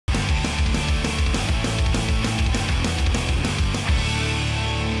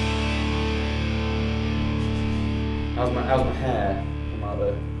How's my hair?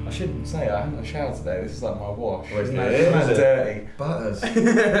 I shouldn't say I haven't showered today. This is like my wash. Isn't it dirty? Butters.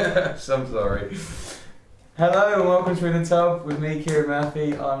 So I'm sorry. Hello and welcome to In the Tub with me, Kieran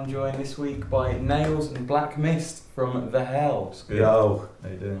Murphy. I'm joined this week by Nails and Black Mist from The Hell. Yo, how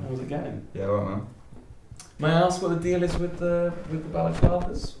you doing? How's it going? Yeah, right, man. May I ask what the deal is with the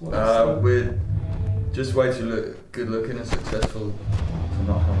balaclavas? We're just way too good looking and successful to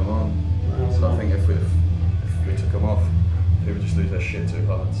not have them on. So I think if we took them off, people would just lose their shit too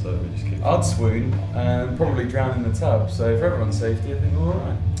hard. So we just keep. I'd swoon and probably drown in the tub. So for everyone's safety, I think we're all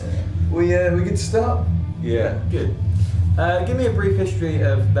right. Yeah. We could start. Yeah. Good. Give me a brief history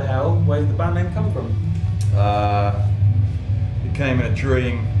of The Hell. Where did the band name come from? It came in a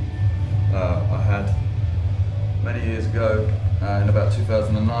dream I had many years ago in about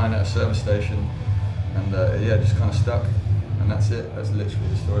 2009 at a service station, and yeah, just kind of stuck, and that's it. That's literally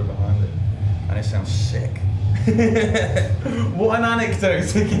the story behind it, and it sounds sick. What an anecdote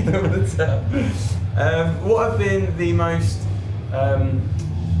to get over the top. What have been the most I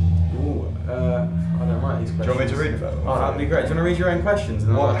don't write these questions. Do you want me to read about it? Oh, that'd be great. Do you want to read your own questions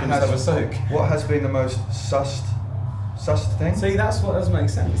and then I can just have a soak? What has been the most sussed thing? See, that's what doesn't make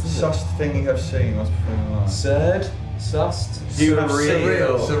sense, does it? Sussed thing you have seen whilst performing live? Surd, sussed, You have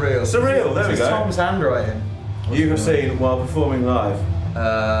surreal. Surreal, there we This is go. Tom's handwriting. You have seen while performing live.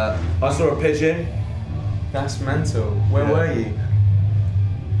 I saw a pigeon. That's mental. Where Yeah. were you?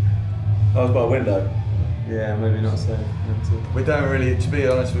 I was by a window. Yeah, maybe not so mental. We don't really, to be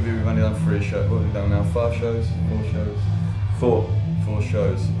honest with you, we've only done 3 shows. What have we done now? 5 shows? 4 shows? 4. 4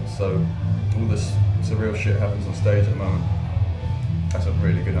 shows. So all this surreal shit happens on stage at the moment. That's a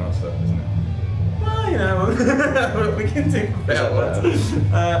really good answer, isn't it? Well, you know, we can do better.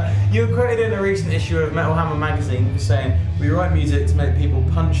 You were quoted in a recent issue of Metal Hammer magazine for saying, "We write music to make people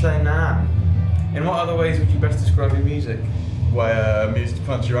punch their nan." In what other ways would you best describe your music? Why, music to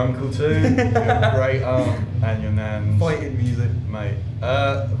punch your uncle too, your great aunt and your nan. Fighting music. Mate.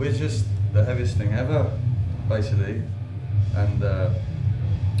 We're just the heaviest thing ever, basically. And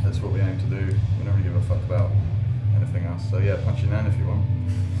that's what we aim to do. We don't really give a fuck about anything else. So yeah, punch your nan if you want.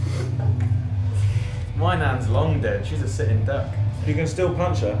 My nan's long dead. She's a sitting duck. You can still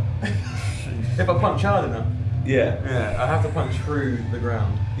punch her. If I punch hard enough. Yeah. Yeah, I have to punch through the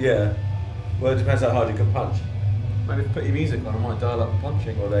ground. Yeah. Well, it depends how hard you can punch. Maybe if you put your music on, I might dial up the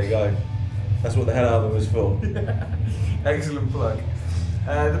punching. Well, there you go. That's what the Hell album was for. Excellent plug.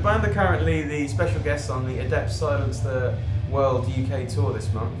 The band are currently the special guests on the Adept Silence the World UK tour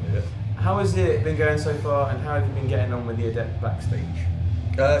this month. Yeah. How has it been going so far, and how have you been getting on with the Adept backstage?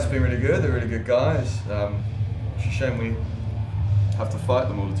 It's been really good. They're really good guys. It's a shame we have to fight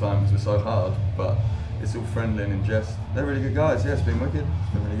them all the time because we're so hard, but it's all friendly and in jest. They're really good guys. Yeah, it's been wicked.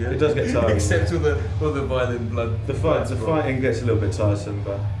 It's been really good. It does get tiring. Except all the violent blood. The fighting gets a little bit tiresome,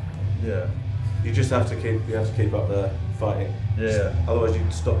 but Yeah. you just have to keep up the fighting. Yeah. Otherwise,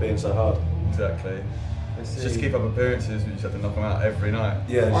 you'd stop being so hard. Exactly. Just keep up appearances. We just have to knock them out every night.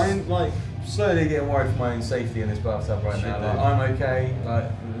 Yeah. I'm like slowly getting worried for my own safety in this bathtub right now. Like, I'm okay.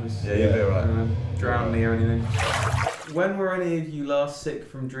 Like, Yeah, you'll be alright. Drown me or anything. When were any of you last sick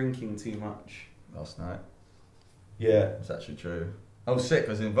from drinking too much? Last night. Yeah. It's actually true. I was sick.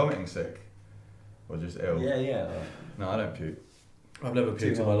 Was in vomiting sick, or just ill? Yeah. No, I don't puke. I've never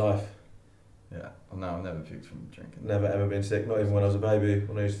puked in my life. Yeah. Oh, no, I've never puked from drinking. Never ever been sick. Not even when I was a baby.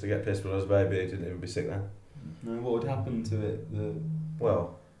 When I used to get pissed when I was a baby, I didn't even be sick then. No, what would happen to it?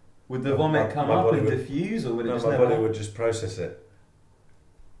 Well, Would the vomit come my up body and would- diffuse, or would it no, just my never body happen? would just process it.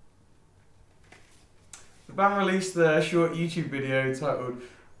 The band released a short YouTube video titled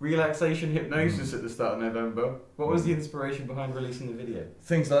Relaxation Hypnosis at the start of November. What was the inspiration behind releasing the video?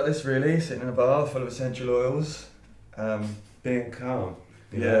 Things like this, really. Sitting in a bar full of essential oils. Being calm.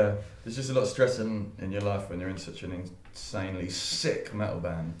 Yeah. There's just a lot of stress in your life when you're in such an insanely sick metal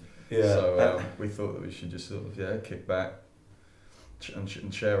band. Yeah. So we thought that we should just sort of kick back and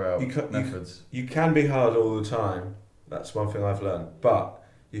share our methods. You can be hard all the time. That's one thing I've learned. But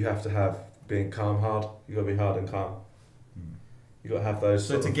you have to have being calm hard. You got to be hard and calm. You got to have those.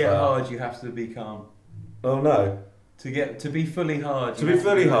 So to get hard, you have to be calm. Oh no. To be fully hard. To be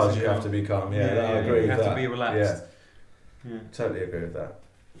fully hard, you have to be calm. Yeah, I agree with that. You have to be relaxed. Yeah. Totally agree with that.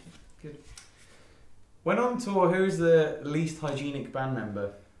 Good. When on tour, who's the least hygienic band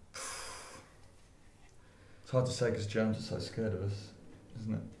member? It's hard to say because Jones is so scared of us,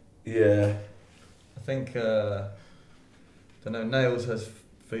 isn't it? Yeah. I think, don't know, Nails has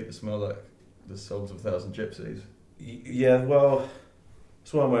feet that smell like the souls of 1,000 gypsies. Yeah, well,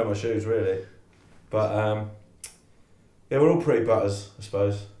 that's why I'm wearing my shoes, really. But, yeah, we're all pretty butters, I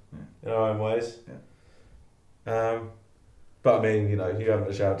suppose, in our own ways. Yeah. But I mean, you know, you haven't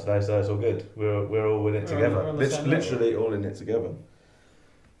had a shower today, so it's all good. We're all in it together. We're on the same Literally all in it together.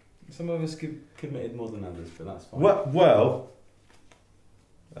 Some of us committed more than others, but that's fine. Well,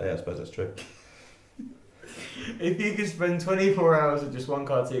 yeah, I suppose that's true. If you could spend 24 hours with just one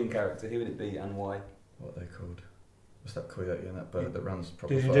cartoon character, who would it be and why? What are they called? What's that coyote and that bird that runs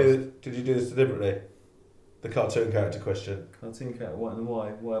proper Did you fast? do this deliberately? The cartoon character question. Cartoon character, what and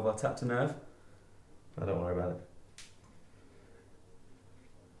why? Why have I tapped a nerve? I don't worry about it.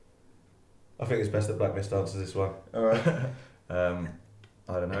 I think it's best that Black Mist answers this one. Alright.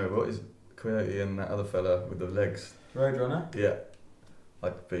 I don't know. What is coyote and that other fella with the legs? Roadrunner? Yeah,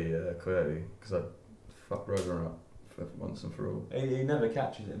 I'd be coyote because I'd fuck Roadrunner up for once and for all. He never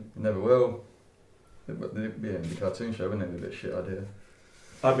catches him. You never will. But the cartoon show, wouldn't it? Be a bit shit idea.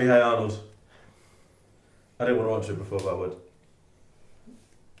 I'd be Hey Arnold. I didn't want to answer it before, but I would.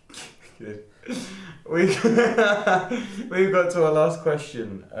 Good. We've got to our last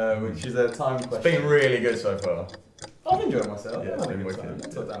question, which is a time question. It's been really good so far. I've enjoyed myself. Yeah, I've it's had a been good wicked. time.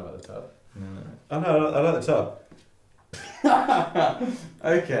 Let's talk down about the tub. I like the tub.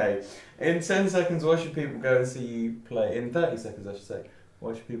 Okay. In 10 seconds, why should people go and see you play? In 30 seconds, I should say.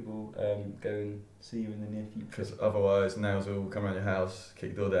 Why should people go and see you in the near future? Because otherwise, nails will come around your house,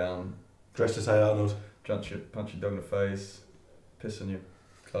 kick your door down, Dressed as Hey Arnold. punch your dog in the face, piss on your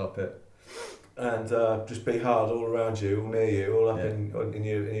carpet. And just be hard all around you, all near you, all up Yeah. in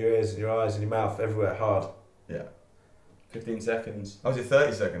your ears, in your eyes, in your mouth, everywhere, hard. Yeah. 15 seconds. Oh, was it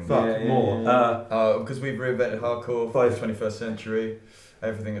 30 seconds? Fuck, Yeah, more. Oh, because we've reinvented hardcore for the 21st century.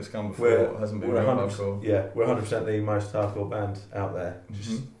 Everything that's come before hasn't been real hardcore. Yeah, we're 100% the most hardcore band out there.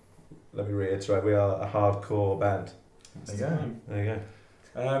 Just let me reiterate, we are a hardcore band. There you go. There you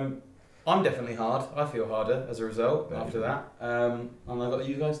go. I'm definitely hard. I feel harder as a result There you after go. that. And I've got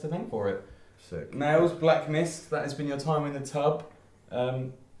you guys to thank for it. Sick. Nails, Black Mist, that has been your time in the tub.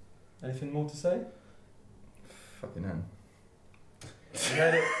 Anything more to say? Fucking hell. You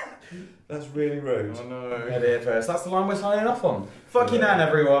heard it. That's really rude. Oh You no. heard it here first. That's the line we're signing off on. Fuck you, Nan,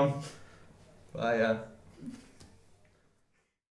 everyone. Bye, yeah.